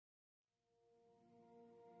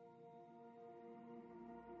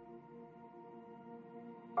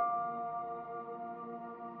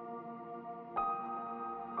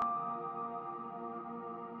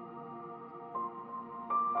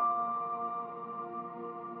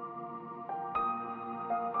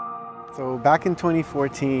So back in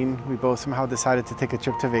 2014, we both somehow decided to take a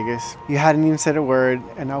trip to Vegas. You hadn't even said a word,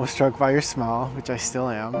 and I was struck by your smile, which I still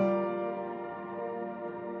am.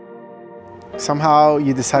 Somehow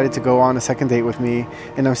you decided to go on a second date with me,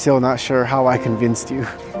 and I'm still not sure how I convinced you.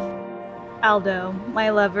 Aldo, my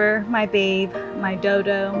lover, my babe, my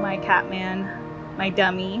dodo, my catman, my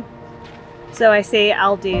dummy. So I say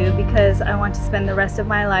Aldo because I want to spend the rest of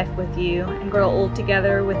my life with you and grow old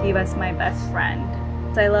together with you as my best friend.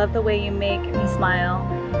 I love the way you make me smile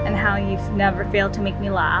and how you've never failed to make me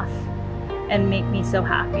laugh and make me so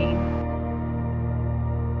happy.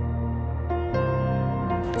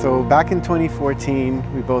 So back in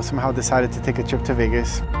 2014, we both somehow decided to take a trip to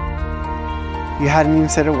Vegas. You hadn't even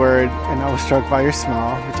said a word, and I was struck by your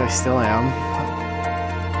smile, which I still am.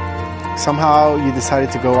 Somehow you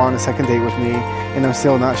decided to go on a second date with me, and I'm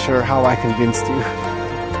still not sure how I convinced you.